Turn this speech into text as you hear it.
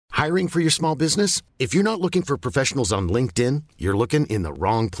Hiring for your small business? If you're not looking for professionals on LinkedIn, you're looking in the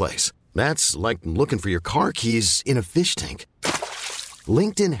wrong place. That's like looking for your car keys in a fish tank.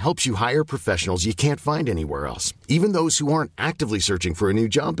 LinkedIn helps you hire professionals you can't find anywhere else, even those who aren't actively searching for a new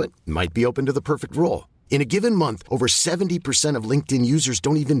job but might be open to the perfect role. In a given month, over 70% of LinkedIn users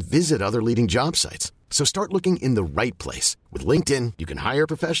don't even visit other leading job sites. So start looking in the right place. With LinkedIn, you can hire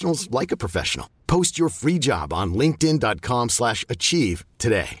professionals like a professional. Post your free job on linkedin.com/achieve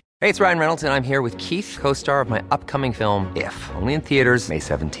today. Hey, it's Ryan Reynolds, and I'm here with Keith, co-star of my upcoming film, If, only in theaters May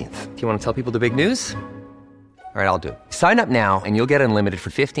 17th. Do you want to tell people the big news? All right, I'll do it. Sign up now and you'll get unlimited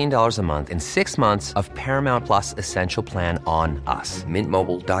for $15 a month and 6 months of Paramount Plus Essential Plan on us.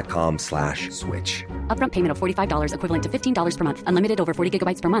 MintMobile.com/switch. Upfront payment of $45 equivalent to $15 per month. Unlimited over 40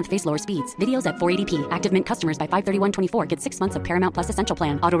 gigabytes per month. Face lower speeds. Videos at 480p. Active Mint customers by 531.24 get 6 months of Paramount Plus Essential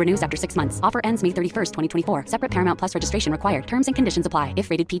Plan. Auto renews after 6 months. Offer ends May 31st, 2024. Separate Paramount Plus registration required. Terms and conditions apply if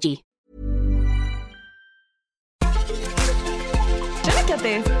rated PG. Tjena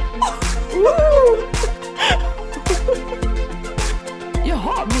Kattis!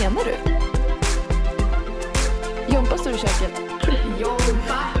 Jaha, menar du? Jobbar står i köket.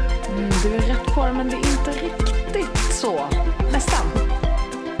 Jobba! Du är rätt på det, men det är inte riktigt så. Nästan.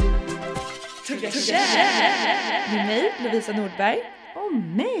 Med mig, Lovisa Nordberg. Och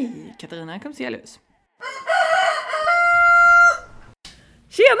mig, Katarina Kamselius.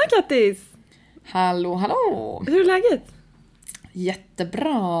 Tjena Kattis! Hallå, hallå! Hur är läget?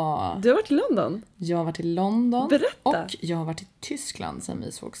 Jättebra! Du har varit i London. Jag har varit i London. Berätta. Och jag har varit i Tyskland sen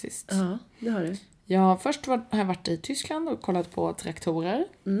vi såg sist. Ja, det har du. Har jag varit i Tyskland och kollat på traktorer.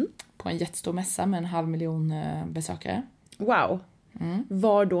 På en jättestor mässa med 500 000 besökare. Wow.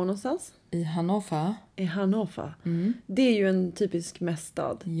 Var då någonstans? I Hannover. I Hannover. Det är ju en typisk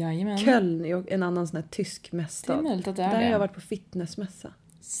mäststad. Jajamän. Köln är en annan sån här tysk mäststad. Det är möjligt att det är Där det. har jag varit på fitnessmässa.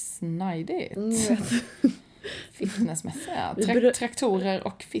 Snajdigt. Vet. Fitnessmässa, ja. Traktorer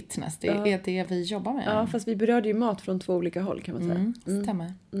och fitness, det är det vi jobbar med. Ja, fast vi berörde ju mat från 2 olika håll kan man säga.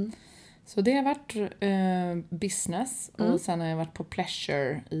 Stämmer. Så det har varit business och sen har jag varit på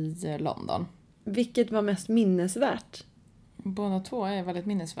pleasure i London. Vilket var mest minnesvärt? Båda två är väldigt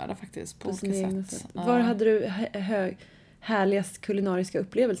minnesvärda faktiskt på olika sätt. Var hade du härligast kulinariska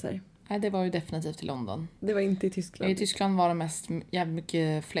upplevelser? Nej, det var ju definitivt i London. Det var inte i Tyskland. I Tyskland var det mest jävligt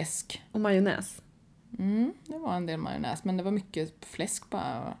mycket fläsk. Och majonnäs. Det var en del majonnäs, men det var mycket fläsk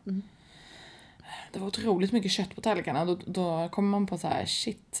bara. Det var otroligt mycket kött på tallrikarna. Då kommer man på så här,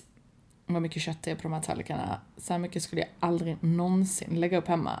 shit, vad mycket kött det är på de här tallrikarna. Så här mycket skulle jag aldrig någonsin lägga upp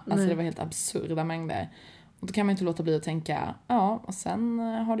hemma. Alltså det var helt absurda mängder. Och då kan man inte låta bli att tänka, ja, och sen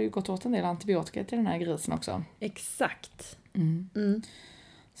har det ju gått åt en del antibiotika till den här grisen också. Exakt.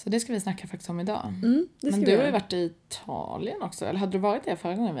 Så det ska vi snacka faktiskt om idag. Men du har ju varit i Italien också. Eller hade du varit det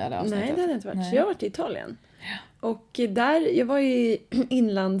förra gången vi hade avsnittet? Nej, det hade jag inte varit. Nej. Jag har varit i Italien. Ja. Och jag var i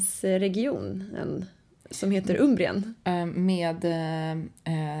inlandsregionen som heter Umbrien. Med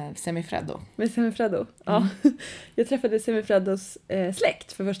Semifreddo. Med Semifreddo, ja. Jag träffade Semifreddos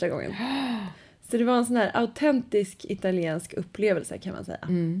släkt för första gången. Så det var en sån här autentisk italiensk upplevelse kan man säga.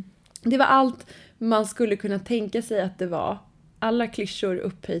 Det var allt man skulle kunna tänka sig att det var. Alla klyschor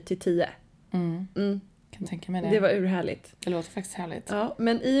upphöjt till 10. Kan tänka mig det. Det var urhärligt. Det låter faktiskt härligt. Ja,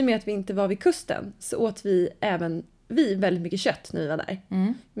 men i och med att vi inte var vid kusten så åt vi väldigt mycket kött när vi var där.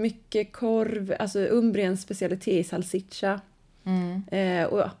 Mycket korv, alltså Umbriens specialitet i salsiccia.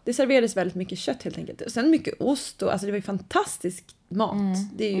 Och det serverades väldigt mycket kött helt enkelt. Och sen mycket ost och alltså det var ju fantastisk mat.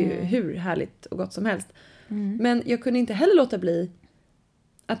 Det är ju hur härligt och gott som helst. Men jag kunde inte heller låta bli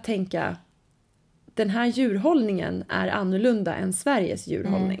att tänka den här djurhållningen är annorlunda än Sveriges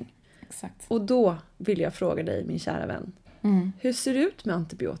djurhållning. Exakt. Och då vill jag fråga dig, min kära vän. Hur ser det ut med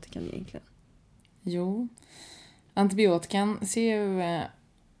antibiotikan egentligen? Jo, antibiotikan ser ju...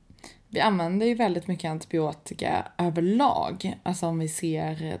 Vi använder ju väldigt mycket antibiotika överlag. Alltså om vi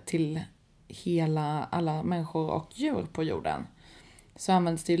ser till alla människor och djur på jorden. Så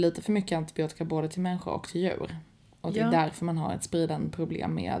används det ju lite för mycket antibiotika både till människor och till djur. Och det är därför man har ett spridande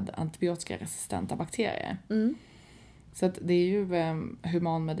problem med antibiotikaresistenta bakterier. Så att det är ju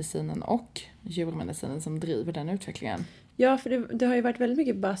humanmedicinen och djurmedicinen som driver den utvecklingen. Ja, för det har ju varit väldigt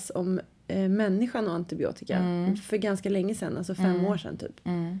mycket buzz om människan och antibiotika. För ganska länge sedan, alltså 5 år sedan typ.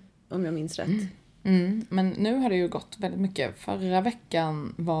 Om jag minns rätt. Men nu har det ju gått väldigt mycket. Förra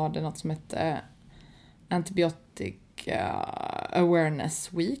veckan var det något som hette Antibiotic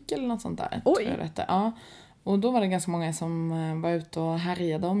Awareness Week eller något sånt där. Oj! Tror jag det hette. Ja. Och då var det ganska många som var ute och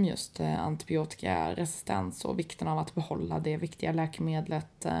härjade om just antibiotikaresistens och vikten av att behålla det viktiga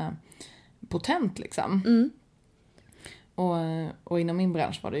läkemedlet potent liksom. Och inom min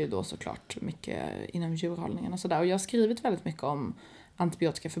bransch var det ju då såklart mycket inom djurhållningen och sådär. Och jag har skrivit väldigt mycket om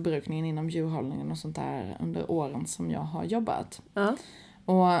antibiotikaförbrukningen inom djurhållningen och sånt där under åren som jag har jobbat. Ja.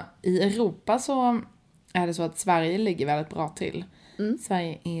 Och i Europa så är det så att Sverige ligger väldigt bra till.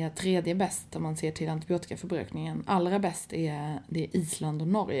 Sverige är 3:e bäst om man ser till antibiotikaförbrukningen. Allra bäst är det Island och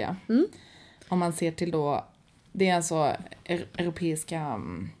Norge. Om man ser till då, det är alltså europeiska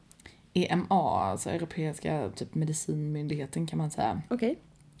EMA, alltså europeiska typ medicinmyndigheten kan man säga. Okej.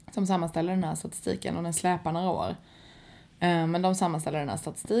 Som sammanställer den här statistiken och den släpar några år. Men de sammanställer den här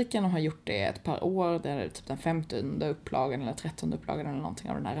statistiken och har gjort det ett par år. Det är typ den 15:e upplagan eller 13:e upplagan eller någonting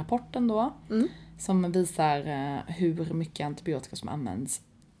av den här rapporten då. Som visar hur mycket antibiotika som används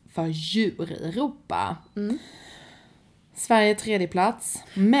för djur i Europa. Sverige är 3:e plats,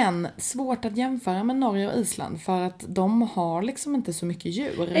 men svårt att jämföra med Norge och Island för att de har liksom inte så mycket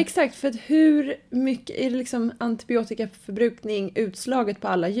djur. Exakt, för att hur mycket är det liksom antibiotikaförbrukning utslaget på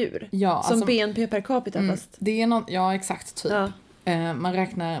alla djur? Ja, som alltså, BNP per capita fast. Det är något, ja exakt typ. Ja. Man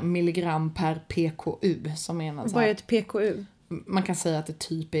räknar milligram per PKU som är en Vad är ett PKU? Man kan säga att det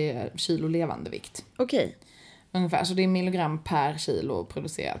typ är kilo levande vikt. Okej. Ungefär, så det är milligram per kilo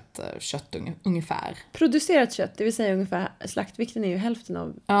producerat kött ungefär. Producerat kött, det vill säga ungefär, slaktvikten är ju hälften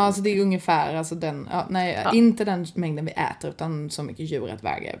av... Ja, alltså det är ungefär, alltså den, inte den mängden vi äter utan så mycket djuret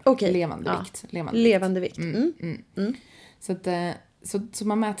väger. Okej. Levande vikt. Levande vikt. Så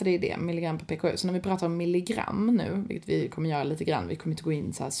man mäter det i det, milligram per PKU. Så när vi pratar om milligram nu, vilket vi kommer göra lite grann, vi kommer inte gå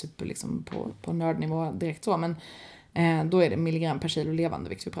in så här super liksom på nördnivå direkt så, men då är det milligram per kilo levande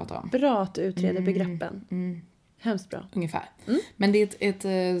vikt vi pratar om. Bra att du utreder begreppen. Hemskt bra. Ungefär. Men det är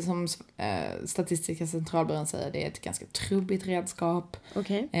ett som Statistiska centralbyrån säger, det är ett ganska trubbigt redskap.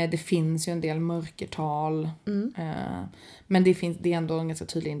 Okej. Det finns ju en del mörkertal. Men det är ändå en ganska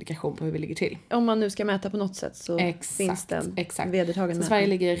tydlig indikation på hur vi ligger till. Om man nu ska mäta på något sätt så finns det en vedertagen mätning. Sverige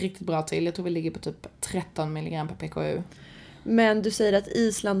ligger riktigt bra till. Jag tror vi ligger på typ 13 milligram per PKU. Men du säger att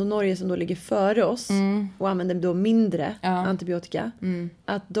Island och Norge som då ligger före oss och använder då mindre antibiotika,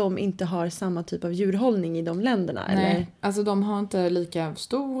 att de inte har samma typ av djurhållning i de länderna? Nej, eller? alltså de har inte lika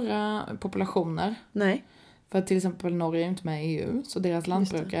stora populationer. Nej. För att till exempel Norge är inte med i EU, så deras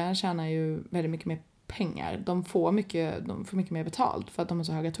lantbrukare tjänar ju väldigt mycket mer pengar. De får mycket mer betalt för att de har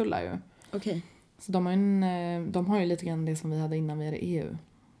så höga tullar ju. Okej. Så de har ju lite grann det som vi hade innan vi hade EU.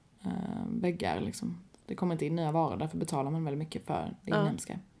 Väggar liksom. Det kommer inte in nya varor, därför betalar man väldigt mycket för det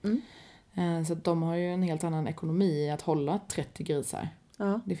inhemska. Så att de har ju en helt annan ekonomi i att hålla 30 grisar.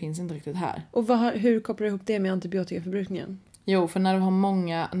 Ja. Det finns inte riktigt här. Och hur kopplar du ihop det med antibiotikaförbrukningen? Jo, för när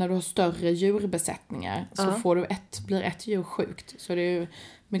du har större djurbesättningar så blir ett djur sjukt. Så det är ju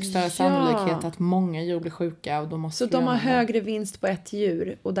mycket större sannolikhet att många djur blir sjuka. Och då måste så de har högre vinst på ett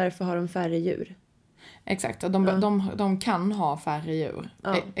djur och därför har de färre djur? Exakt, de kan ha färre djur.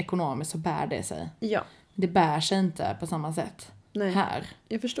 Ekonomiskt så bär det sig. Ja. Det bär sig inte på samma sätt här.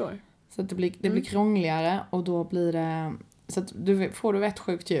 Jag förstår. Så att det blir krångligare och då blir det... Så att får du ett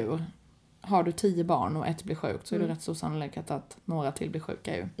sjukt djur, har du 10 barn och ett blir sjukt så är det rätt stor sannolikhet att några till blir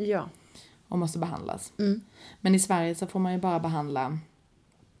sjuka ju. Ja. Och måste behandlas. Men i Sverige så får man ju bara behandla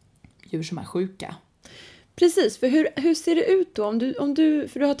djur som är sjuka. Precis, för hur ser det ut då?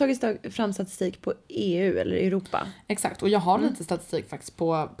 För du har tagit fram statistik på EU eller Europa. Exakt, och jag har lite statistik faktiskt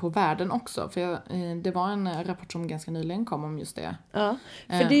på världen också. För det var en rapport som ganska nyligen kom om just det. Ja,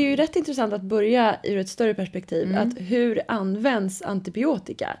 för det är ju rätt intressant att börja ur ett större perspektiv. Att hur används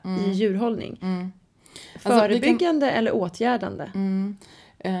antibiotika i djurhållning? Förebyggande eller åtgärdande?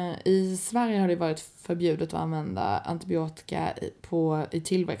 I Sverige har det varit förbjudet att använda antibiotika i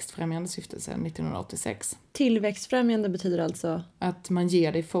tillväxtfrämjande syfte sedan 1986. Tillväxtfrämjande betyder alltså? Att man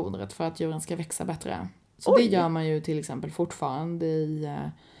ger det i fodret för att djuren ska växa bättre. Så det gör man ju till exempel fortfarande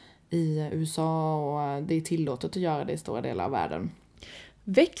i USA och det är tillåtet att göra det i stora delar av världen.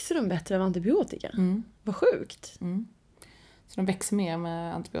 Växer de bättre av antibiotika? Vad sjukt. Så de växer mer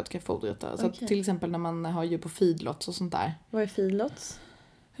med antibiotika i fodret. Så att till exempel när man har djur på feedlots och sånt där. Vad är feedlots?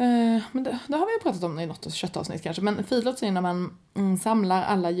 Men det har vi ju pratat om i något köttavsnitt kanske. Men feedlots är när man samlar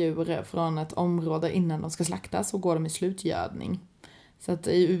alla djur från ett område innan de ska slaktas och går de i slutgödning. Så att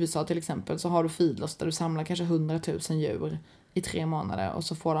i USA till exempel så har du feedlots där du samlar kanske 100 000 djur i 3 månader och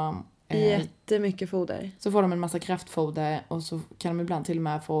så får de jättemycket foder. Så får de en massa kraftfoder och så kan de ibland till och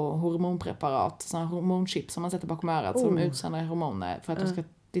med få hormonpreparat, sådana hormonchips som man sätter bakom örat så de utsöndrar hormoner för att de ska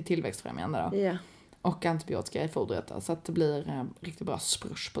till tillväxtfrämjande då. Yeah. Och antibiotika i fodret då, så att det blir riktigt bra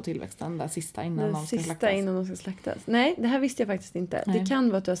sprush på tillväxten där sista innan de ska slaktas. Nej, det här visste jag faktiskt inte. Nej. Det kan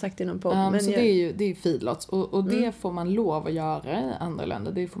vara att du har sagt det i någon podd. Men så det är feedlots och det får man lov att göra i andra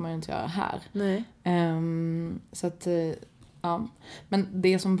länder. Det får man ju inte göra här. Nej. Så att Ja, men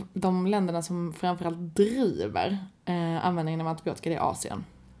det som de länderna som framförallt driver användningen av antibiotika, det är Asien.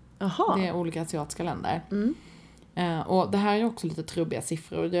 Aha. Det är olika asiatiska länder. Och det här är också lite trubbiga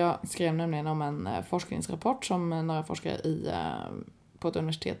siffror. Jag skrev nämligen om en forskningsrapport som några forskare på ett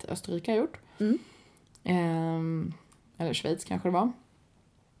universitet i Österrike har gjort. Eller Schweiz kanske det var.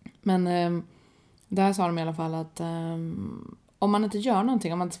 Men där sa de i alla fall att om man inte gör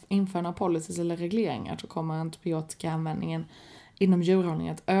någonting, om man inte inför några policies eller regleringar, så kommer antibiotikaanvändningen inom djurhållning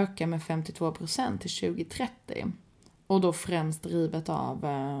att öka med 52% till 2030. Och då främst drivet av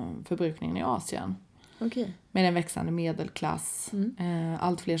förbrukningen i Asien. Okay. Med en växande medelklass,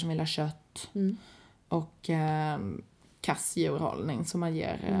 allt fler som vill ha kött och kass djurhållning som man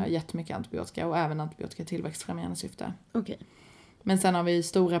ger jättemycket antibiotika och även antibiotika tillväxtfrämjande syfte. Okay. Men sen har vi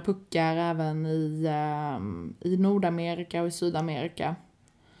stora puckar även i Nordamerika och i Sydamerika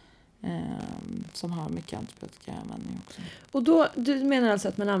som har mycket antibiotikaanvändning också. Och då, du menar alltså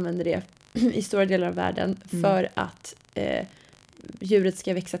att man använder det i stora delar av världen för att djuret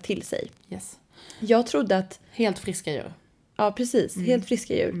ska växa till sig? Yes. Jag trodde att... Helt friska djur. Ja, precis. Helt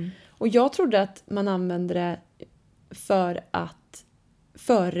friska djur. Och jag trodde att man använde det för att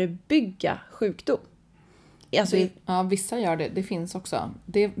förebygga sjukdom. Alltså, ja, vissa gör det. Det finns också.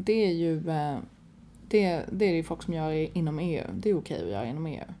 Det är ju det är ju folk som gör inom EU. Det är okej att göra inom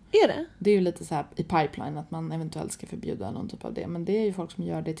EU. Är det? Det är ju lite så här i pipeline att man eventuellt ska förbjuda någon typ av det. Men det är ju folk som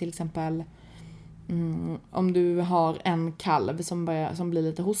gör det, till exempel om du har en kalv som blir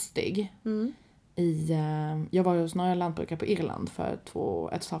lite hostig. Jag var hos några lantbrukare på Irland för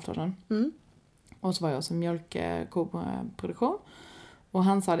 1,5 år sedan. Och så var jag hos en mjölkkoproduktion. Och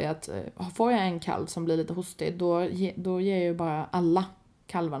han sa det att får jag en kalv som blir lite hostig, då ger jag ju bara alla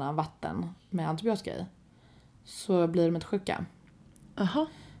kalvarna vatten med antibiotika i. Så blir de inte sjuka. Aha.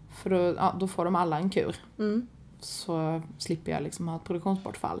 För då får de alla en kur. Så slipper jag liksom ha ett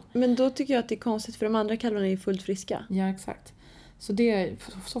produktionsbortfall. Men då tycker jag att det är konstigt, för de andra kalvarna är ju fullt friska. Ja, exakt. Så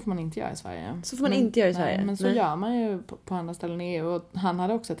får man inte göra i Sverige. Så får man inte göra i Sverige? Nej, men så gör man ju på andra ställen i EU. Och han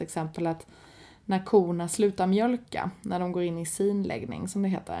hade också ett exempel att när korna slutar mjölka, när de går in i sinläggning som det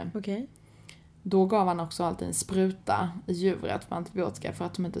heter. Okay. Då gav han också alltid en spruta i djuret med antibiotika för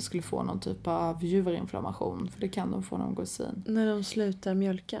att de inte skulle få någon typ av juverinflammation. För det kan de få när de går i sin. När de slutar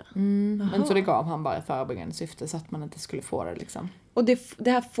mjölka? Men så det gav han bara i förebyggande syfte så att man inte skulle få det liksom. Och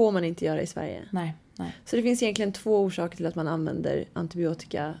det här får man inte göra i Sverige? Nej. Så det finns egentligen 2 orsaker till att man använder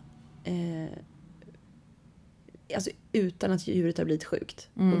antibiotika alltså utan att djuret har blivit sjukt.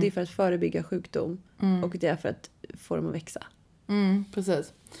 Och det är för att förebygga sjukdom. Och det är för att få dem att växa.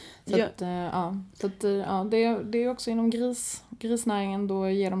 Precis. Så det är också inom grisnäringen, då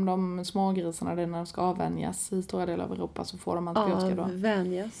ger de smågrisarna det när de ska avvänjas i stora delar av Europa, så får de antibiotika då.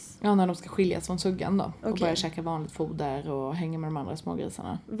 Avvänjas? Ja, när de ska skiljas från suggan då. Okay. Och börja käka vanligt foder och hänga med de andra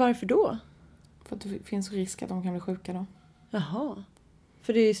smågrisarna. Varför då? För att det finns risk att de kan bli sjuka då. Jaha.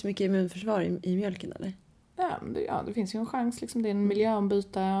 För det är så mycket immunförsvar i mjölken, eller? Ja, det finns ju en chans liksom. Det är en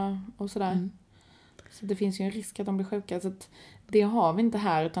miljöombyte och sådär. Så det finns ju en risk att de blir sjuka. Så att det har vi inte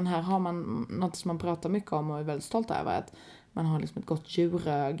här, utan här har man något som man pratar mycket om och är väldigt stolt över. Att man har liksom ett gott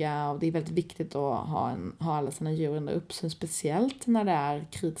djuröga, och det är väldigt viktigt att ha alla sina djur under uppsyn. Speciellt när det är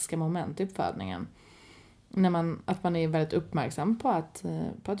kritiska moment i uppfödningen. Att man är väldigt uppmärksam på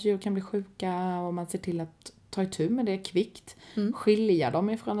att djur kan bli sjuka, och man ser till att ta itu med det kvickt. Skilja dem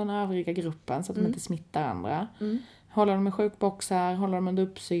ifrån den övriga gruppen så att de inte smittar andra. Hålla dem i sjukboxar, hålla dem under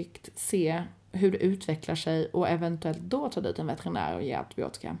uppsikt, se hur det utvecklar sig och eventuellt då ta dit en veterinär och ge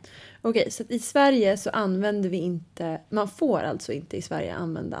antibiotika. Okej, så att i Sverige så använder vi inte, man får alltså inte i Sverige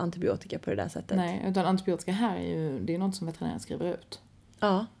använda antibiotika på det där sättet? Nej, utan antibiotika här det är något som veterinären skriver ut.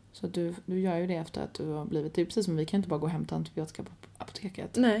 Ja. Så du gör ju det efter att du har blivit, det är precis som vi kan inte bara gå och hämta antibiotika på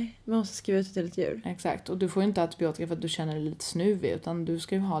apoteket. Nej, man måste skriva ut det till ett djur. Exakt, och du får ju inte antibiotika för att du känner dig lite snuvig, utan du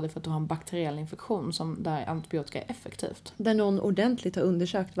ska ju ha det för att du har en bakteriell infektion där antibiotika är effektivt. Där någon ordentligt har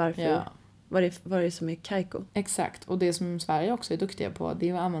undersökt varför, vad det är som är kajko. Exakt, och det som Sverige också är duktiga på, det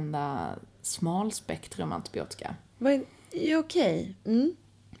är att använda smalspektrum antibiotika. Okej.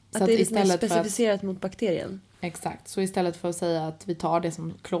 Att det är lite mer specificerat mot bakterien. Exakt, så istället för att säga att vi tar det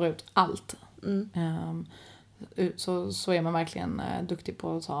som klår ut allt, så är man verkligen duktig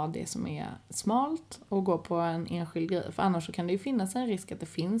på att ta det som är smalt och gå på en enskild grej. För annars så kan det ju finnas en risk att det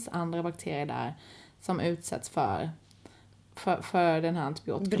finns andra bakterier där som utsätts för den här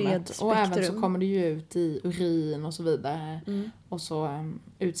antibiotikumet. Och även så kommer det ju ut i urin och så vidare. Och så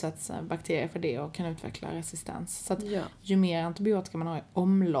utsätts bakterier för det och kan utveckla resistens. Så att ju mer antibiotika man har i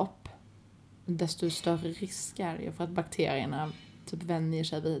omlopp, desto större risk är det för att bakterierna typ vänjer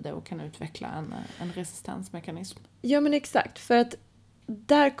sig vid det och kan utveckla en resistensmekanism. Ja, men exakt. För att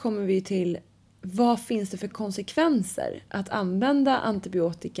där kommer vi till vad finns det för konsekvenser att använda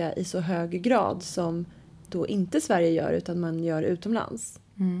antibiotika i så hög grad som då inte Sverige gör utan man gör utomlands.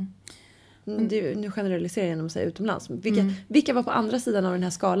 Nu generaliserar jag genom att säga utomlands. Vilka var på andra sidan av den här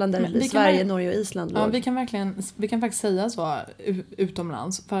skalan där Sverige, Norge och Island låg? Ja, vi kan faktiskt säga så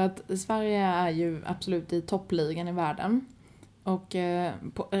utomlands. För att Sverige är ju absolut i toppligan i världen. Och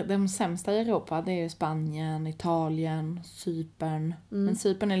de sämsta i Europa, det är Spanien, Italien, Cypern. Men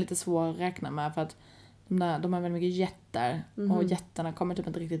Cypern är lite svår att räkna med för att de har väldigt mycket jätter. Och jätterna kommer typ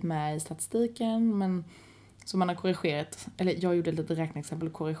inte riktigt med i statistiken. Men så man har korrigerat, eller jag gjorde lite räkneexempel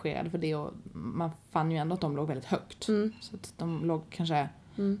och korrigerade för det. Och man fann ju ändå att de låg väldigt högt. Så att de låg kanske,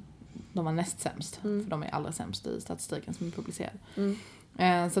 de var näst sämst. För de är allra sämst i statistiken som är publicerad.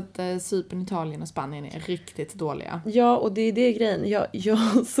 Så att Cypern, Italien och Spanien är riktigt dåliga. Ja, och det är det grejen.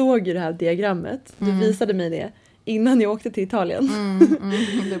 Jag såg ju det här diagrammet. Du visade mig det innan jag åkte till Italien.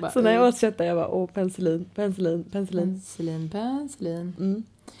 Så när jag åt kött jag var penicillin.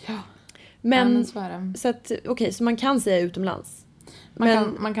 Ja. Men så är det. Så att så man kan säga utomlands.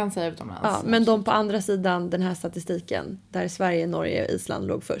 Man kan säga utomlands. Ja, men de på andra sidan den här statistiken där Sverige, Norge och Island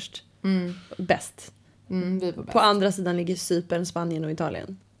låg först. Bäst. Vi var bäst. På andra sidan ligger Cypern, Spanien och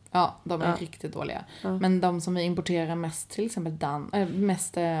Italien. Ja, de är riktigt dåliga. Men de som vi importerar mest till exempel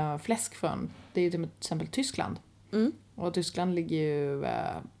mest fläsk från, det är ju till exempel Tyskland. Och Tyskland ligger ju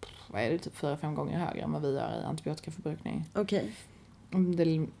vad är det, typ 4-5 gånger högre än vad vi gör i antibiotikaförbrukning. Okej.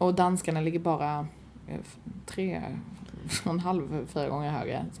 Och danskarna ligger bara 3,5-4 gånger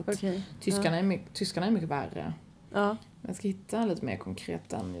högre. Så att tyskarna är mycket värre. Ja. Jag ska hitta lite mer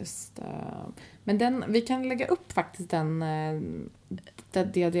konkret än just. Men vi kan lägga upp faktiskt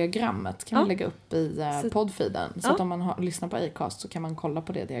det diagrammet kan vi lägga upp i poddfeeden. Så att om man lyssnar på Acast så kan man kolla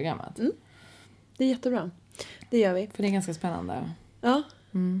på det diagrammet. Det är jättebra. Det gör vi. För det är ganska spännande. Ja,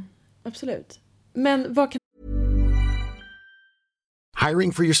 absolut. Men vad kan...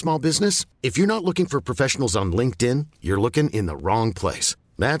 Hiring for your small business? If you're not looking for professionals on LinkedIn, you're looking in the wrong place.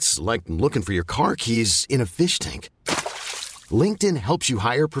 That's like looking for your car keys in a fish tank. LinkedIn helps you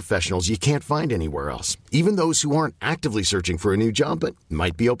hire professionals you can't find anywhere else, even those who aren't actively searching for a new job but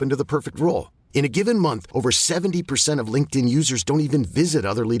might be open to the perfect role. In a given month, over 70% of LinkedIn users don't even visit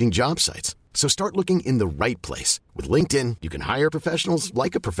other leading job sites. So start looking in the right place. With LinkedIn, you can hire professionals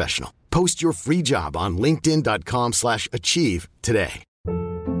like a professional. Post your free job on linkedin.com/achieve today.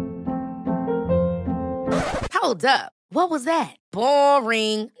 Hold up. What was that?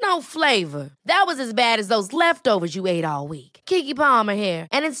 Boring. No flavor. That was as bad as those leftovers you ate all week. Keke Palmer here,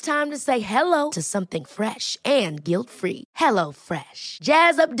 and it's time to say hello to something fresh and guilt-free. Hello Fresh.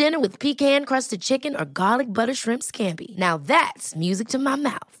 Jazz up dinner with pecan-crusted chicken or garlic butter shrimp scampi. Now that's music to my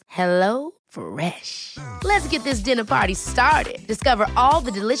mouth. Hello Fresh. Let's get this dinner party started. Discover all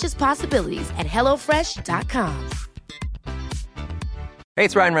the delicious possibilities at hellofresh.com. Hey,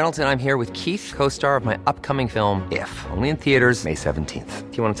 it's Ryan Reynolds, and I'm here with Keith, co-star of my upcoming film, If, only in theaters May 17th.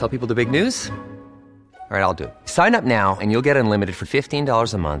 Do you want to tell people the big news? All right, I'll do it. Sign up now and you'll get unlimited for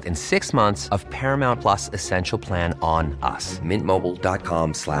 $15 a month and 6 months of Paramount Plus Essential Plan on us.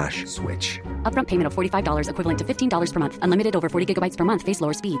 Mintmobile.com/switch. Upfront payment of $45 equivalent to $15 per month. Unlimited over 40 gigabytes per month. Face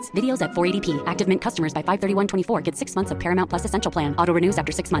lower speeds. Videos at 480p. Active Mint customers by 531.24 get 6 months of Paramount Plus Essential Plan. Auto renews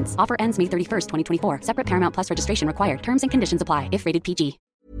after 6 months. Offer ends May 31st, 2024. Separate Paramount Plus registration required. Terms and conditions apply if rated PG.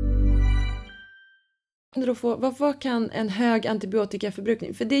 Vad kan en hög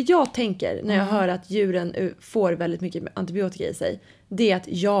antibiotikaförbrukning? För det jag tänker när jag hör att djuren får väldigt mycket antibiotika i sig, det är att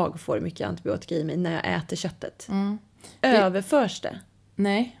jag får mycket antibiotika i mig när jag äter köttet. Överförs det?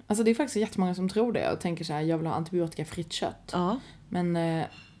 Nej, alltså det är faktiskt jättemånga som tror det och tänker så här, jag vill ha antibiotikafritt kött. Ja. Men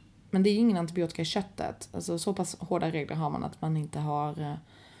det är ingen antibiotika i köttet. Alltså så pass hårda regler har man att man inte har...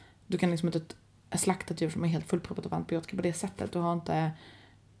 Du kan liksom inte slakta ett djur som är helt fullproppat av antibiotika på det sättet. Du har inte...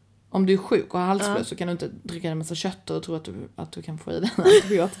 Om du är sjuk och har halsfluss så kan du inte dricka en massa kött och tro att du kan få i den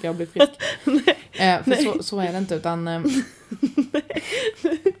antibiotika och bli frisk. För så är det inte, utan...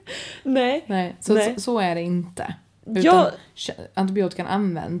 Nej. Så är det inte. Utan antibiotikan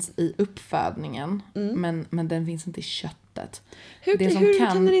används i uppfödningen, men den finns inte i köttet. Hur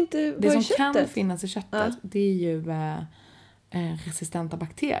kan den inte vara i köttet? Det som kan finnas i köttet, det är ju resistenta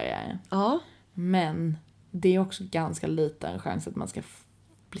bakterier. Ja. Men det är också ganska liten chans att man ska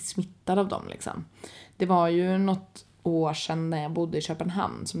bli smittad av dem liksom. Det var ju något år sedan när jag bodde i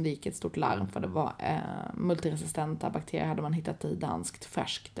Köpenhamn som det gick ett stort larm för det var multiresistenta bakterier hade man hittat i danskt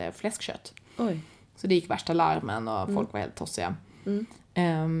färskt fläskkött. Oj. Så det gick värsta larmen och folk var helt tossiga.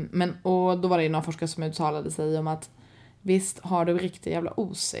 Och då var det några forskare som uttalade sig om att Visst, har du riktigt jävla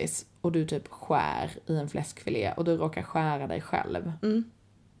osis och du typ skär i en fläskfilé och du råkar skära dig själv.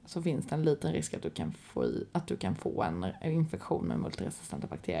 Så finns det en liten risk att du kan få en infektion med multiresistenta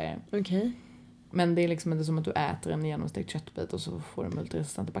bakterier. Okej. Men det är liksom inte som att du äter en genomstekt köttbit och så får du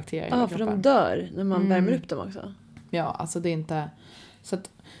multiresistenta bakterier i Ja, för kroppen. de dör när man värmer upp dem också. Ja, alltså det är inte... Så att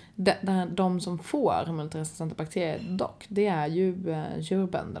de som får multiresistenta bakterier dock, det är ju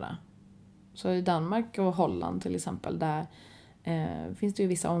djurbönderna. Så i Danmark och Holland till exempel, där finns det ju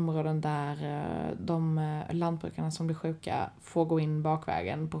vissa områden där de lantbrukarna som blir sjuka får gå in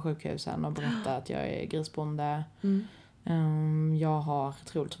bakvägen på sjukhusen och berätta att jag är grisbonde. Jag har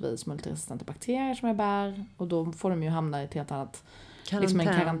troligtvis multiresistenta bakterier som jag bär. Och då får de ju hamna i ett helt annat... Liksom en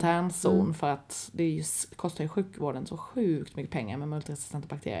karantänzon för att det kostar ju sjukvården så sjukt mycket pengar med multiresistenta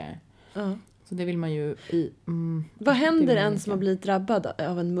bakterier. Så det vill man ju Vad händer en som har blivit drabbad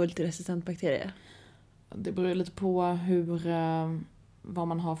av en multiresistent bakterie? Det beror lite på vad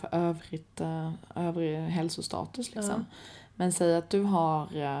man har för övrig hälsostatus liksom. Men säg att du har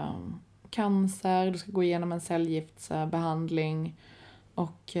cancer, du ska gå igenom en cellgiftsbehandling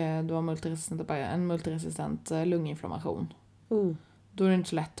och du har en multiresistent lunginflammation. Då är det inte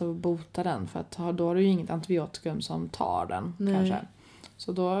så lätt att bota den, för att då har du ju inget antibiotikum som tar den. Kanske.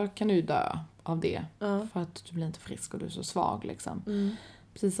 Så då kan du ju dö av det. För att du blir inte frisk och du är så svag liksom.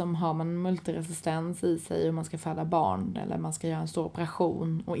 Precis som har man multiresistens i sig och man ska föda barn eller man ska göra en stor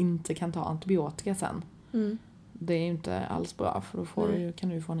operation och inte kan ta antibiotika sen. Det är ju inte alls bra, för då kan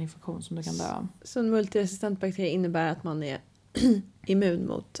du ju få en infektion som du kan dö. Så en multiresistent bakterie innebär att man är immun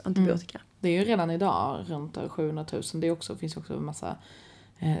mot antibiotika? Det är ju redan idag runt 700 000. Det finns också en massa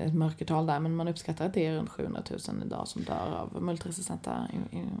ett mörkertal där, men man uppskattar att det är runt 700 000 idag som dör av multiresistenta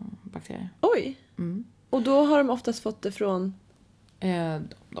bakterier. Oj! Och då har de oftast fått det från?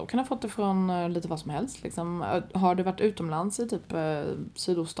 De kan ha fått det från lite vad som helst. Liksom. Har du varit utomlands i typ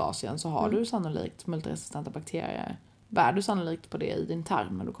Sydostasien så har du sannolikt multiresistenta bakterier. Bär du sannolikt på det i din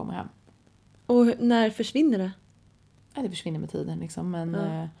tarm när du kommer hem. Och när försvinner det? Det försvinner med tiden liksom,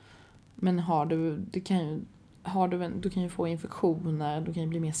 men du kan ju få infektioner, du kan ju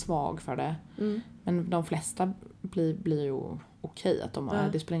bli mer svag för det. Men de flesta blir ju okej att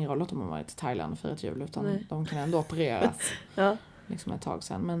det spelar ingen roll att de har varit i Thailand och firat jul, utan de kan ändå opereras liksom ett tag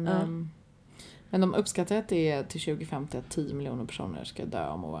sedan. Men de uppskattar att det är till 2050 att 10 miljoner personer ska dö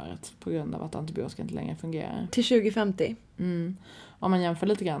om året på grund av att antibiotika inte längre fungerar. Till 2050? Om man jämför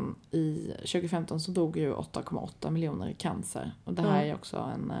lite grann, i 2015 så dog ju 8,8 miljoner i cancer. Och det här är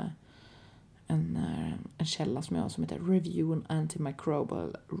också en källa som heter Review on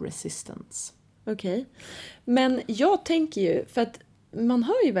Antimicrobial Resistance. Okej. Men jag tänker ju, för att man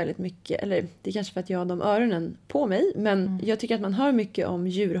hör ju väldigt mycket, eller det är kanske för att jag har de öronen på mig, men jag tycker att man hör mycket om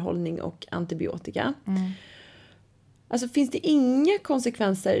djurhållning och antibiotika. Alltså finns det inga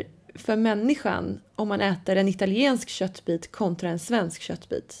konsekvenser för människan om man äter en italiensk köttbit kontra en svensk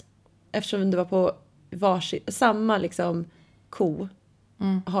köttbit? Eftersom det var på samma liksom ko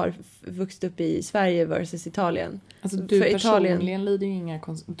har vuxit upp i Sverige versus Italien. Alltså du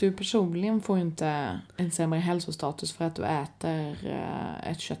personligen får ju inte en sämre hälsostatus för att du äter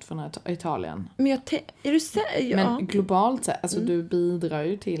ett kött från Italien. Men men globalt sett, alltså du bidrar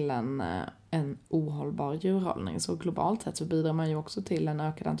ju till en ohållbar djurhållning. Så globalt sett så bidrar man ju också till en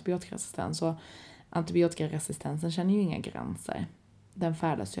ökad antibiotikaresistens. Och antibiotikaresistensen känner ju inga gränser. Den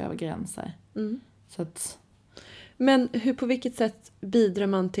färdas ju över gränser. Så att... Men på vilket sätt bidrar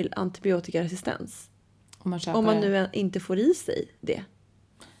man till antibiotikaresistens? Om man nu inte får i sig det?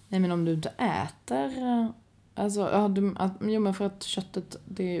 Nej, men om du inte äter... Alltså, men för att köttet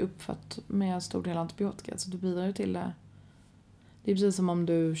det är uppfött med stor del antibiotika. Så du bidrar ju till det. Det är precis som om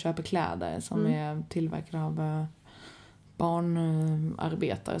du köper kläder som är tillverkade av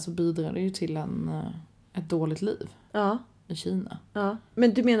barnarbetare. Så bidrar det ju till ett dåligt liv i Kina. Ja.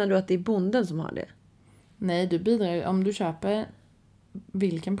 Men du menar då att det är bonden som har det? Nej, du bidrar om du köper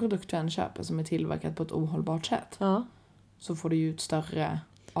vilken produkt du än köper som är tillverkad på ett ohållbart sätt. Så får du ju ett större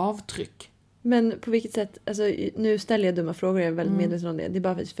avtryck. Men på vilket sätt, alltså nu ställer jag dumma frågor, jag är väldigt medveten om det. Det är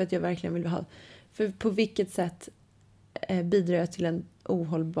bara för att jag verkligen vill ha. För på vilket sätt bidrar jag till en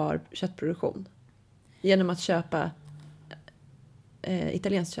ohållbar köttproduktion? Genom att köpa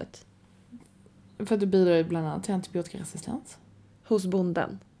italienskt kött? För att du bidrar bland annat till antibiotikaresistens. Hos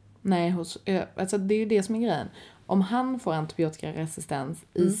bonden? Nej, alltså det är ju det som är grejen. Om han får antibiotikaresistens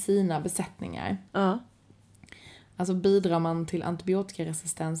i sina besättningar. Alltså bidrar man till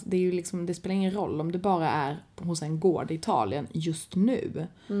antibiotikaresistens, det är ju liksom, det spelar ingen roll om det bara är hos en gård i Italien just nu.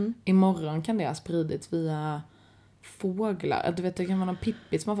 Imorgon kan det ha spridits via fåglar. Du vet, det kan vara någon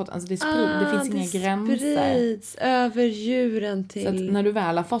pippis som har fått... Alltså det finns inga gränser. Det sprids över djuren till... Så att när du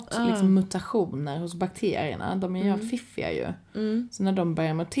väl har fått liksom mutationer hos bakterierna, de är ju fiffiga ju. Så när de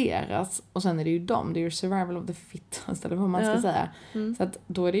börjar muteras, och sen är det ju det är ju survival of the fittest, eller vad man ska säga. Så att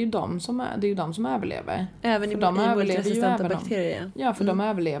då är det ju de som överlever. Även i multiresistenta bakterier. Ja, för de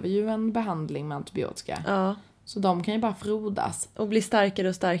överlever ju en behandling med antibiotika. Ja. Så de kan ju bara frodas. Och bli starkare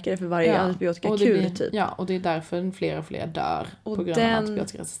och starkare för varje antibiotikakur typ. Ja, och det är därför fler och fler dör på grund av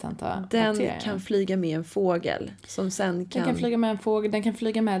antibiotikaresistenta bakterier. Den kan flyga med en fågel som sen kan... Den kan flyga med en fågel, den kan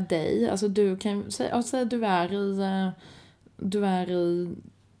flyga med dig. Alltså du kan säga du är i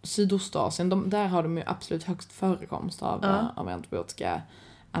Sydostasien. Där har de ju absolut högst förekomst av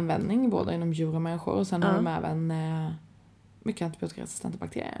antibiotikaanvändning, både inom djur och människor. Och sen har de även... mycket antibiotikaresistenta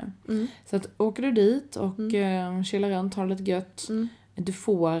bakterier. Så att åker du dit och chillar runt, har det lite gött. Du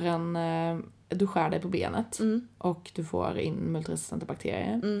får du skär dig på benet och du får in multiresistenta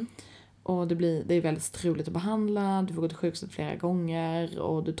bakterier. Och det är väldigt struligt att behandla. Du får gå till sjukhuset flera gånger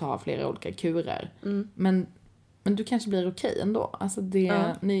och du tar flera olika kurer. Men du kanske blir okej ändå. Alltså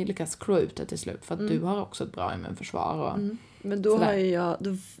ni lyckas klå ut det till slut för att du har också ett bra immunförsvar och men då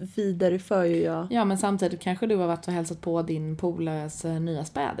då vidareför ju jag. Ja, men samtidigt kanske du har varit och hälsat på din polares nya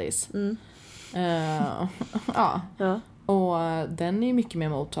spädis. Ja. Och den är ju mycket mer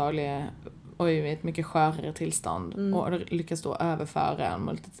mottaglig och i ett mycket skörare tillstånd. Och lyckas då överföra en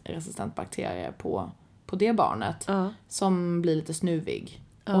multiresistent bakterie på det barnet som blir lite snuvig.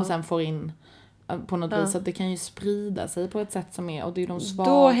 Och sen får in på något vis att det kan ju sprida sig på ett sätt som är, och det är de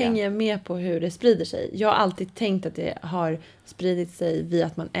svaga. Då hänger jag med på hur det sprider sig. Jag har alltid tänkt att det har spridit sig via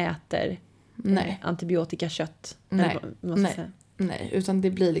att man äter antibiotikakött. Nej, utan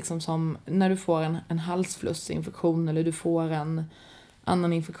det blir liksom som när du får en halsflussinfektion eller du får en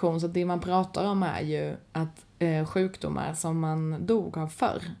annan infektion. Så det man pratar om är ju att sjukdomar som man dog av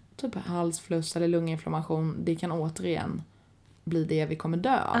förr, typ halsfluss eller lunginflammation, det kan återigen bli det vi kommer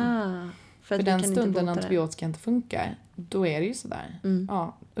dö av. För den stunden antibiotika inte funkar, då är det ju sådär.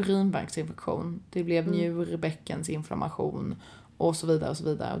 Ja, urinvägsinfektion, det blev njurbäckensinflammation och så vidare och så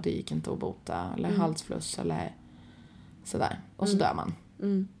vidare. Och det gick inte att bota, eller halsfluss eller sådär. Och så dör man.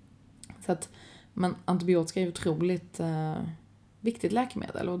 Så att, men antibiotika är ju otroligt viktigt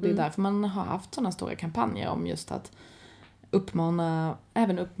läkemedel. Och det är därför man har haft sådana stora kampanjer om just att uppmana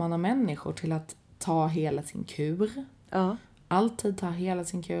människor till att ta hela sin kur. Ja. Alltid ta hela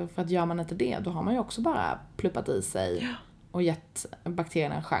sin kur. För att gör man inte det, då har man ju också bara pluppat i sig och gett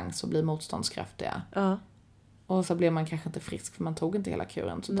bakterierna en chans att bli motståndskraftiga. Ja. Och så blir man kanske inte frisk för man tog inte hela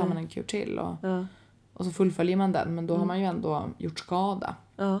kuren. Så tar man en kur till och så fullföljer man den. Men då har man ju ändå gjort skada.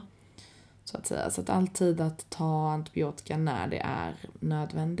 Ja. Så att säga. Så att alltid att ta antibiotika när det är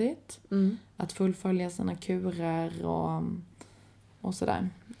nödvändigt. Att fullfölja sina kurer och sådär.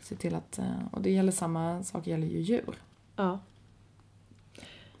 Se till att, och det gäller samma sak gäller ju djur. Ja.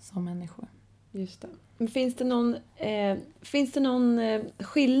 Som människor. Just det. Men finns det någon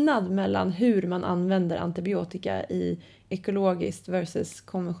skillnad mellan hur man använder antibiotika i ekologiskt versus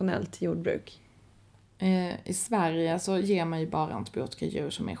konventionellt jordbruk? I Sverige så ger man ju bara antibiotika djur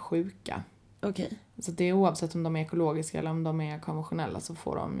som är sjuka. Okej. Så det är oavsett om de är ekologiska eller om de är konventionella, så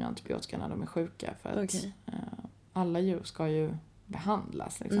får de ju antibiotika när de är sjuka. För att alla djur ska ju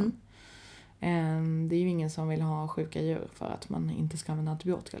behandlas liksom. Det är ju ingen som vill ha sjuka djur för att man inte ska använda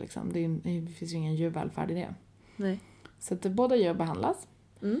antibiotika liksom. Det finns ju ingen djurvälfärd i det. Nej. Så att båda djur behandlas.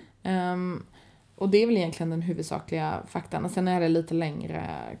 Och det är väl egentligen den huvudsakliga faktan. Och sen är det lite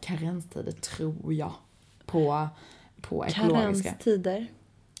längre karenstider, tror jag, på ekologiska. Karenstider?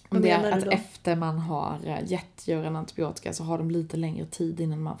 Om det är att efter man har gett djuren antibiotika så har de lite längre tid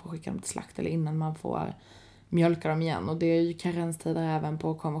innan man får skicka dem till slakt eller innan man får mjölka dem igen. Och det är ju karenstider även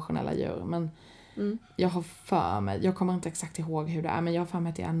på konventionella djur. Men jag har för mig, jag kommer inte exakt ihåg hur det är, men jag har för mig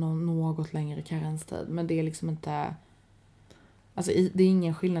att det är något längre karenstid. Men det är liksom inte, alltså det är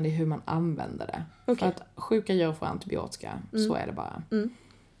ingen skillnad i hur man använder det. Okay. För att sjuka djur får antibiotika, så är det bara.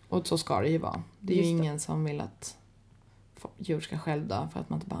 Och så ska det ju vara. Det är ju ingen som vill att djur ska själv dö för att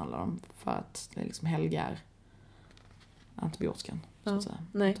man inte behandlar dem. För att det liksom helgar antibiotikan. Så att säga.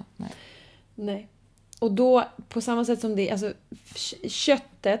 Nej. Och då, på samma sätt som det, alltså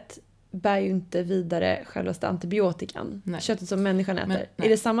köttet bär ju inte vidare självaste antibiotikan. Nej. Köttet som människan äter. Är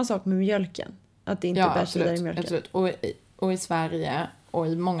det samma sak med mjölken? Att det inte bärs vidare i mjölken? Absolut. Och i Sverige och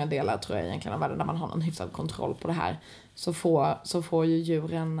i många delar tror jag egentligen av världen där man har någon hyfsad kontroll på det här, så får ju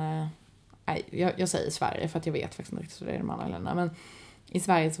djuren, jag säger Sverige för att jag vet faktiskt inte riktigt hur det är i de andra länderna, men i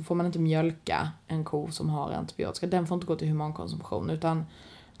Sverige så får man inte mjölka en ko som har antibiotika. Den får inte gå till humankonsumtion, utan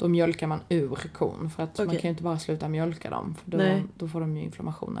då mjölkar man ur kon. För att man Okej. kan ju inte bara sluta mjölka dem. För Nej. då får de ju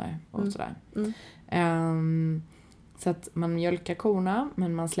inflammationer och sådär. Mm. Så att man mjölkar korna,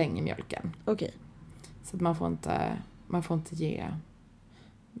 men man slänger mjölken. Okej. Så att man får inte ge...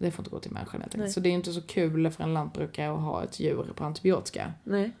 Det får inte gå till människan helt enkelt. Nej. Så det är inte så kul för en lantbrukare att ha ett djur på antibiotika.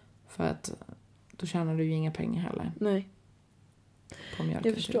 Nej. För att då tjänar du ju inga pengar heller Nej. på mjölken Jag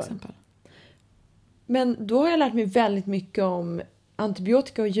till förstår. exempel. Men då har jag lärt mig väldigt mycket om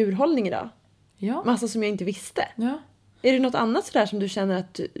antibiotika och djurhållning idag. Ja. Massa som jag inte visste. Ja. Är det något annat sådär som du känner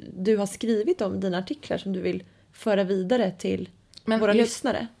att du har skrivit om i dina artiklar som du vill föra vidare till våra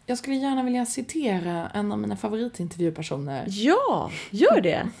lyssnare? Jag skulle gärna vilja citera en av mina favoritintervjupersoner. Ja, gör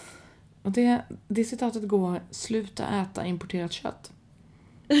det! Och det citatet går: sluta äta importerat kött.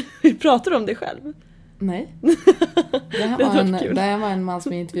 Pratar du om dig själv? Nej. Det här var en man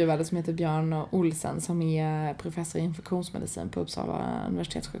som jag intervjuade som heter Björn Olsen, som är professor i infektionsmedicin på Uppsala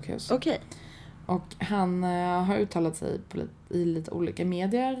universitetssjukhus. Okej. Och han har uttalat sig i lite olika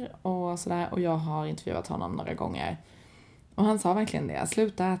medier och sådär, och jag har intervjuat honom några gånger. Och han sa verkligen det: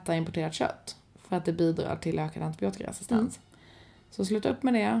 sluta äta importerat kött för att det bidrar till ökad antibiotikaresistens. Så sluta upp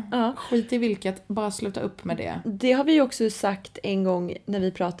med det. Ja. Skit i vilket, bara sluta upp med det. Det har vi ju också sagt en gång när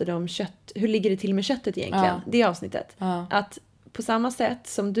vi pratade om kött. Hur ligger det till med köttet egentligen? Ja. Det avsnittet. Ja. Att på samma sätt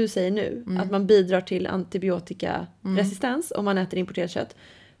som du säger nu, att man bidrar till antibiotikaresistens om man äter importerat kött,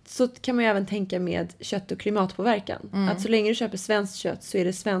 så kan man ju även tänka med kött och klimatpåverkan. Att så länge du köper svenskt kött så är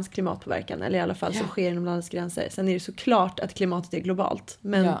det svensk klimatpåverkan, eller i alla fall som sker inom landets gränser. Sen är det såklart att klimatet är globalt.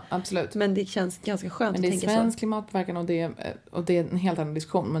 Men, Ja, absolut. men det känns ganska skönt Men det att är tänka så. svensk klimatpåverkan och det är en helt annan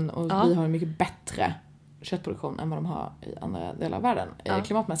diskussion. Vi har en mycket bättre köttproduktion än vad de har i andra delar av världen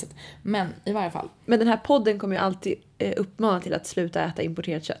klimatmässigt. Men i varje fall. Men den här podden kommer ju alltid uppmana till att sluta äta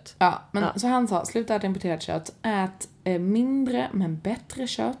importerat kött. Ja, men så han sa: sluta äta importerat kött. Ät mindre men bättre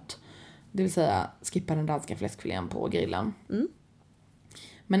kött. Det vill säga skippa den danska fläskfilén på grillen.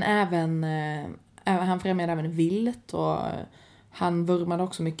 Men även han främjade även vilt, och han vurmade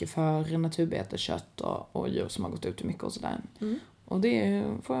också mycket för naturbeteskött och djur som har gått ut mycket och sådär. Och det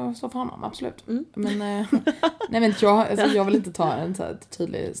får jag stå för honom, absolut. Men, nej, men jag vill inte ta en så här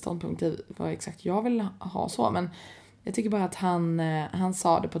tydlig ståndpunkt i vad exakt jag vill ha så. Men jag tycker bara att han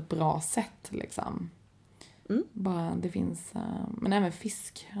sa det på ett bra sätt liksom. Bara det finns, men även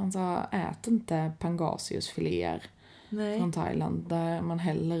fisk. Han sa: ät inte pangasiusfiléer från Thailand där man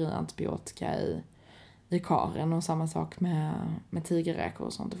häller i antibiotika i karen, och samma sak med tigerräkor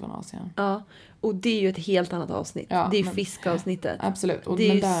och sånt från Asien. Ja, och det är ju ett helt annat avsnitt. Ja, det är men fiskavsnittet. Absolut. Och det är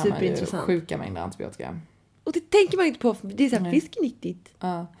men ju där är man ju superintressant. sjuka mängder antibiotika. Och det tänker man ju inte på, för det är såhär fisknyttigt.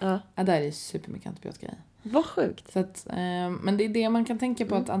 Ja, där är det supermycket antibiotika i. Vad sjukt. Så att, men det är det man kan tänka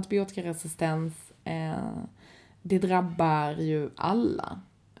på, att antibiotikaresistens det drabbar ju alla.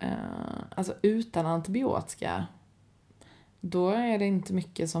 Alltså utan antibiotika, då är det inte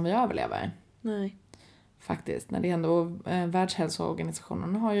mycket som vi överlever. Nej. Faktiskt. När det ändå,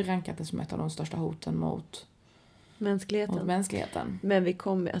 Världshälsoorganisationen har ju rankat det som ett av de största hoten mot mänskligheten. Men vi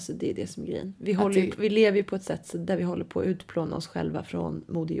kommer, alltså det är det som är grejen. Vi lever ju på ett sätt där vi håller på att utplåna oss själva från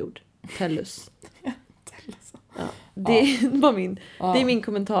Moder Jord. Tellus. Ja, det var det är min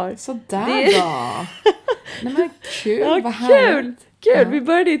kommentar. Sådär då. Nej men kul, Ja, vad härligt. Kul! Ja. Vi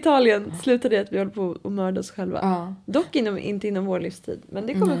började i Italien, slutade att vi håller på att mörda oss själva. Ja. Dock inte inom vår livstid. Men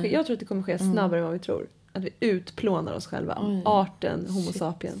det kommer ske, jag tror att det kommer ske snabbare än vad vi tror. Att vi utplånar oss själva. Oj. Arten Homo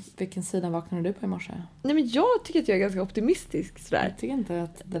sapiens. Vilken sida vaknade du på i morse? Nej, men jag tycker att jag är ganska optimistisk sådär. Jag tycker inte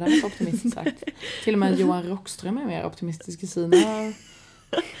att det där var så optimistiskt sagt. Till och med Johan Rockström är mer optimistisk i sina.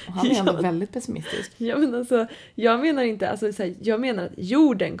 Och han är ändå väldigt pessimistisk. Ja, men alltså, jag menar inte, alltså, så här, jag menar att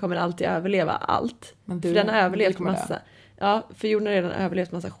jorden kommer alltid överleva allt. Men för den har överlevt kommer massa. Ja, för jorden har redan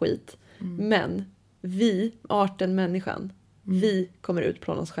överlevt massa skit. Men vi, arten människan, vi kommer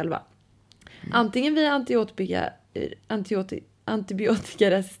utplåna oss själva. Antingen via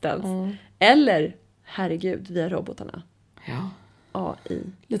antibiotikaresistens eller, herregud, via robotarna. Ja. AI.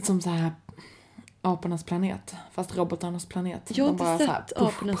 Lite som så här apornas planet, fast robotarnas planet. Jag har De inte bara sett så här,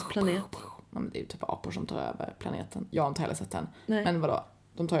 apornas planet. Nej, men det är ju typ apor som tar över planeten. Jag har inte heller sett den. Nej. Men vadå?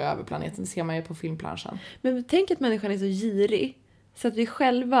 De tar ju över planeten, det ser man ju på filmplanschen. Men tänk att människan är så girig så att vi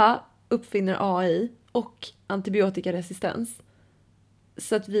själva uppfinner AI och antibiotikaresistens.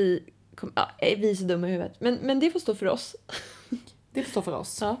 Så att vi är så dumma i huvudet. Men det får stå för oss. Det får stå för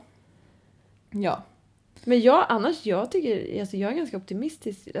oss. Ja. Ja. Men jag tycker, alltså jag är ganska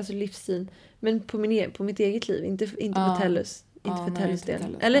optimistisk, alltså livssyn. Men på mitt eget liv, inte på Tellus. Inte för Tellus del.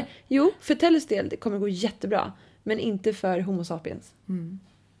 Tellus, Eller nej. jo, för Tellus del det kommer gå jättebra. Men inte för Homo sapiens.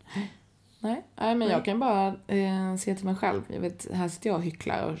 Nej, men jag kan bara se till mig själv. Jag vet, här sitter jag och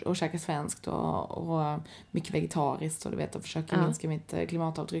hycklar och käkar svenskt och mycket vegetariskt och du vet, och försöker minska mitt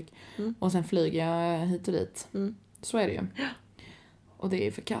klimatavtryck. Och sen flyger jag hit och dit. Så är det ju. Ja. Och det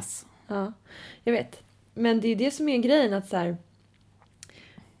är för kass. Ja, jag vet. Men det är det som är grejen, att så här,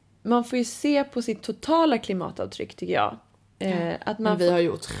 man får ju se på sitt totala klimatavtryck, tycker jag. Att man men vi har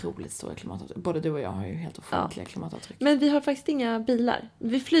ju otroligt stora klimatavtryck. Både du och jag har ju helt ofantliga klimatavtryck. Men vi har faktiskt inga bilar.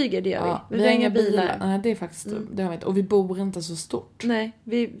 Vi flyger, det gör vi. Vi har inga bilar. Nej, det är faktiskt det har vi inte. Och vi bor inte så stort. Nej,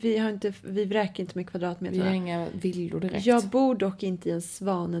 vi vräker inte med kvadratmeter. Vi har inga villor direkt. Jag bor dock inte i en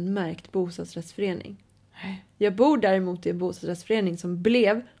Svanen-märkt bostadsrättsförening. Nej. Jag bor däremot i en bostadsrättsförening som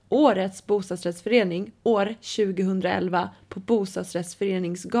blev årets bostadsrättsförening år 2011 på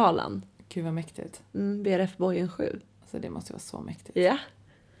bostadsrättsföreningsgalan. Gud vad mäktigt. BRF Bojen 7. Alltså det måste vara så mäktigt. Ja.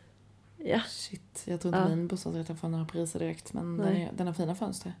 Shit, jag tror inte min bostadsrätt får några priser direkt. Men den har fina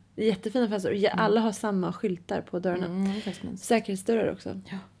fönster. Jättefina fönster. Alla har samma skyltar på dörrarna. Säkerhetsdörrar också.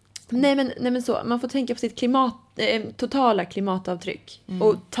 Ja. Nej men så, man får tänka på sitt totala klimatavtryck.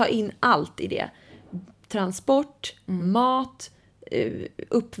 Och ta in allt i det. Transport, mat,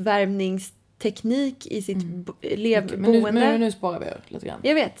 uppvärmningsteknik i sitt boende. Men nu sparar vi ur lite grann.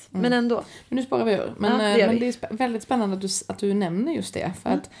 Jag vet, men ändå. Men nu sparar vi ur. Men det är väldigt spännande att du nämner just det. För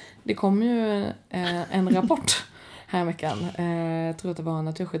att det kom ju en rapport här i veckan. Jag tror att det var en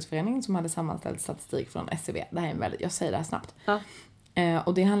naturskyddsförening som hade sammanställt statistik från SCB. Det här är jag säger det här snabbt. Ja.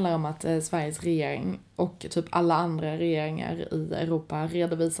 Och det handlar om att Sveriges regering och typ alla andra regeringar i Europa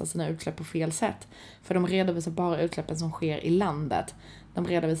redovisar sina utsläpp på fel sätt. För de redovisar bara utsläppen som sker i landet. De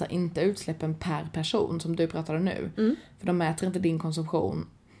redovisar inte utsläppen per person som du pratade nu. För de mäter inte din konsumtion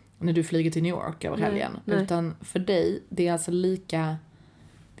när du flyger till New York över helgen. Nej. Utan för dig, det är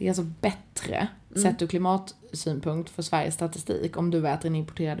alltså bättre sett ur klimatsynpunkt för Sveriges statistik om du äter en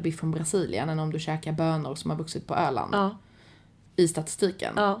importerad biff från Brasilien än om du käkar bönor som har vuxit på Öland. Ja. I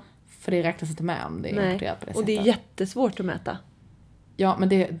statistiken. Ja. För det räknas inte med om det är importerat på det sättet. Och det är jättesvårt att mäta. Ja, men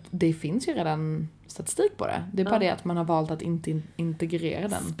det finns ju redan statistik på det. Det är bara det att man har valt att inte integrera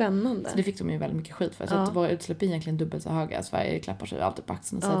den. Spännande. Så det fick de ju väldigt mycket skit för. Så att våra utsläpp är egentligen dubbelt så höga. Sverige klappar sig alltid på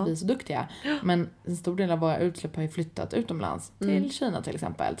axeln och säger att vi är så duktiga. Men en stor del av våra utsläpp har ju flyttat utomlands. Till Kina till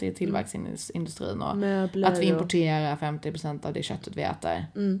exempel. Till tillverkningsindustrin. Och möbler att vi importerar 50% av det köttet vi äter.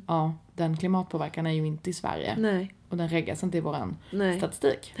 Ja, den klimatpåverkan är ju inte i Sverige. Nej. Och den reggas inte i våran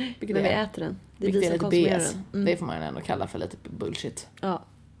statistik. Men vi äter den. Det är vi som konsumerar den. Det får man ändå kalla för lite bullshit. Ja.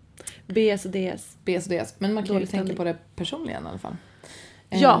 BS och DS. BS och DS. Men man kan ju tänka på det personligen i alla fall.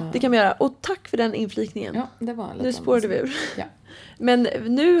 Ja, det kan man göra. Och tack för den inflikningen. Ja, det var lite. Nu spårade vi ur. Ja. Men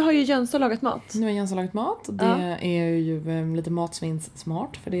nu har ju Jönsa lagat mat. Nu har Jönsa lagat mat. Och det är ju lite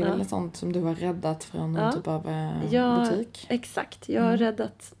matsvinssmart. För det är väl sånt som du har räddat från någon typ av butik. Exakt. Jag har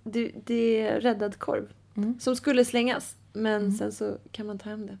räddat. Det är räddad korv. Som skulle slängas. Men sen så kan man ta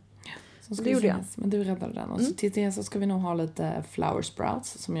hem det. Det gjorde jag. Men du räddade den. Och så till det så ska vi nog ha lite flower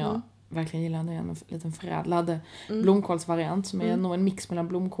sprouts. Som jag verkligen gillar. Det är en liten förädlad blomkålsvariant. Som är nog en mix mellan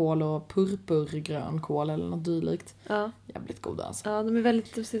blomkål och purpurgrönkål. Eller något dylikt. Ja. Jävligt goda alltså. Ja, de är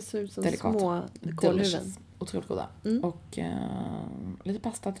väldigt, det ser ut som delikata. Små kålhuvuden. Otroligt goda. Och lite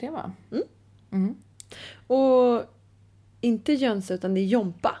pasta till det, va? Och inte Jönsa utan det är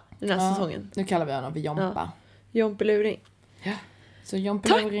Jompa den här säsongen. Nu kallar vi honom för Jompa. Ja. Jompeluring. Ja. Så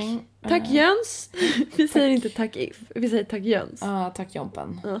Jompeluring. Tack Jöns. Vi säger inte tack If. Vi säger tack Jöns. Ja, tack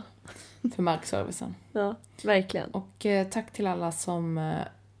Jompen. Ja. För markservicen. Ja, verkligen. Och tack till alla som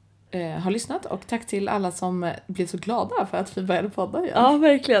har lyssnat. Och tack till alla som blev så glada för att vi började podda igen. Ja,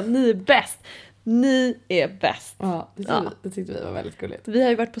 verkligen. Ni är bäst. Ni är bäst. Ja, det tyckte vi var väldigt gulligt. Vi har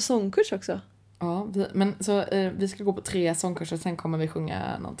ju varit på sångkurs också. Ja, vi ska gå på 3 sångkurser. Sen kommer vi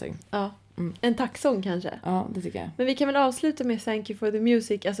sjunga någonting. Ja. En tacksång kanske. Ja, det tycker jag. Men vi kan väl avsluta med Thank you for the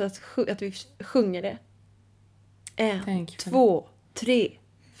music. Alltså att vi sjunger det. 1, 2, 3,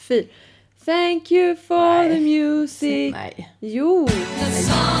 4. Thank you for the music. Nej. Jo. The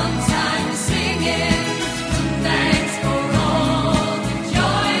songs I'm singing. Thanks for all the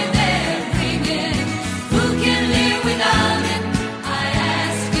joy they're bringing. Who can live without it? I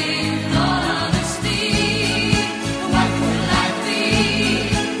ask in all honesty. What will I be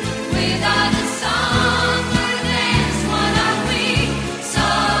without the song? The dance, what are we? So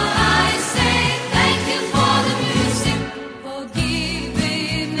I say thank you for the music, for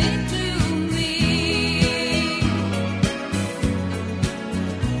giving it to me.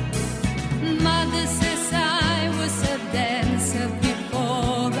 Mother said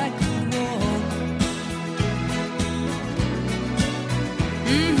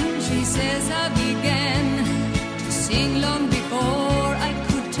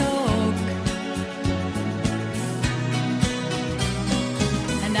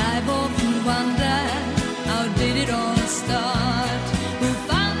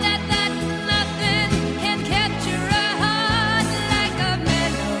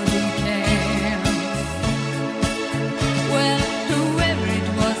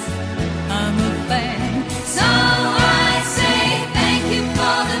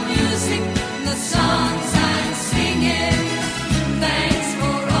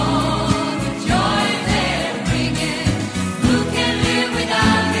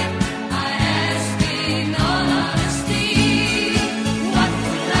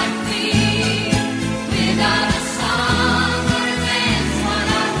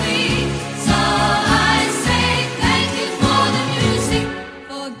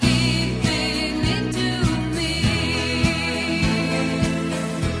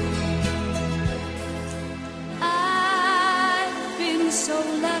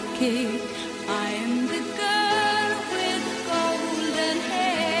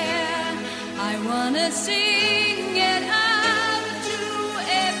wanna sing it out to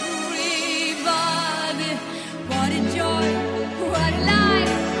everybody. What a joy, what a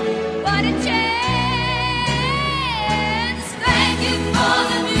life, what a chance. Thank you for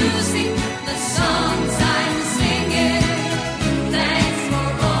the music, the songs I'm singing. Thanks for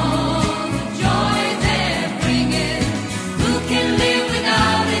all the joy they're bringing. Who can live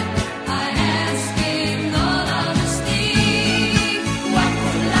without it? I ask in all honesty. What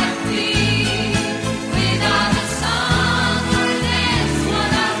would life be without a song or a dance?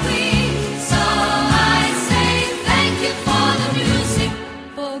 What are we? So I say thank you for the music,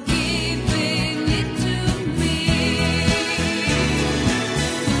 for giving it to me.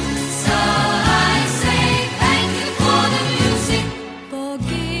 So I say thank you for the music, for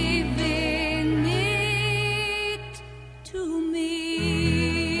giving it to me.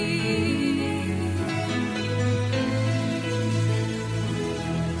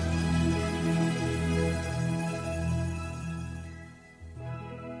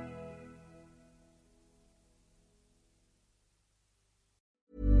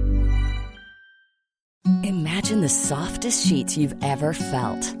 Imagine the softest sheets you've ever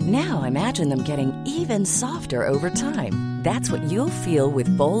felt. Now imagine them getting even softer over time. That's what you'll feel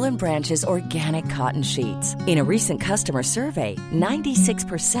with Boll & Branch's organic cotton sheets. In a recent customer survey,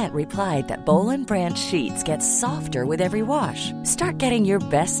 96% replied that Boll & Branch sheets get softer with every wash. Start getting your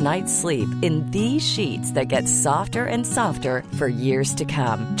best night's sleep in these sheets that get softer and softer for years to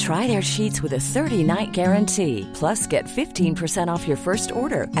come. Try their sheets with a 30-night guarantee. Plus, get 15% off your first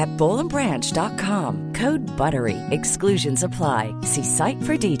order at bollandbranch.com. Code BUTTERY. Exclusions apply. See site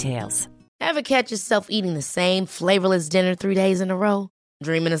for details. Ever catch yourself eating the same flavorless dinner 3 days in a row?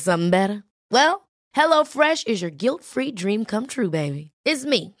 Dreaming of something better? Well, HelloFresh is your guilt-free dream come true, baby. It's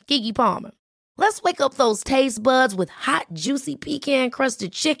me, Keke Palmer. Let's wake up those taste buds with hot, juicy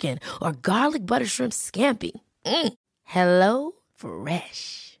pecan-crusted chicken or garlic butter shrimp scampi. Hello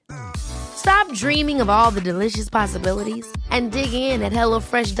Fresh. Stop dreaming of all the delicious possibilities and dig in at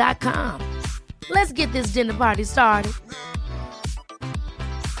HelloFresh.com. Let's get this dinner party started.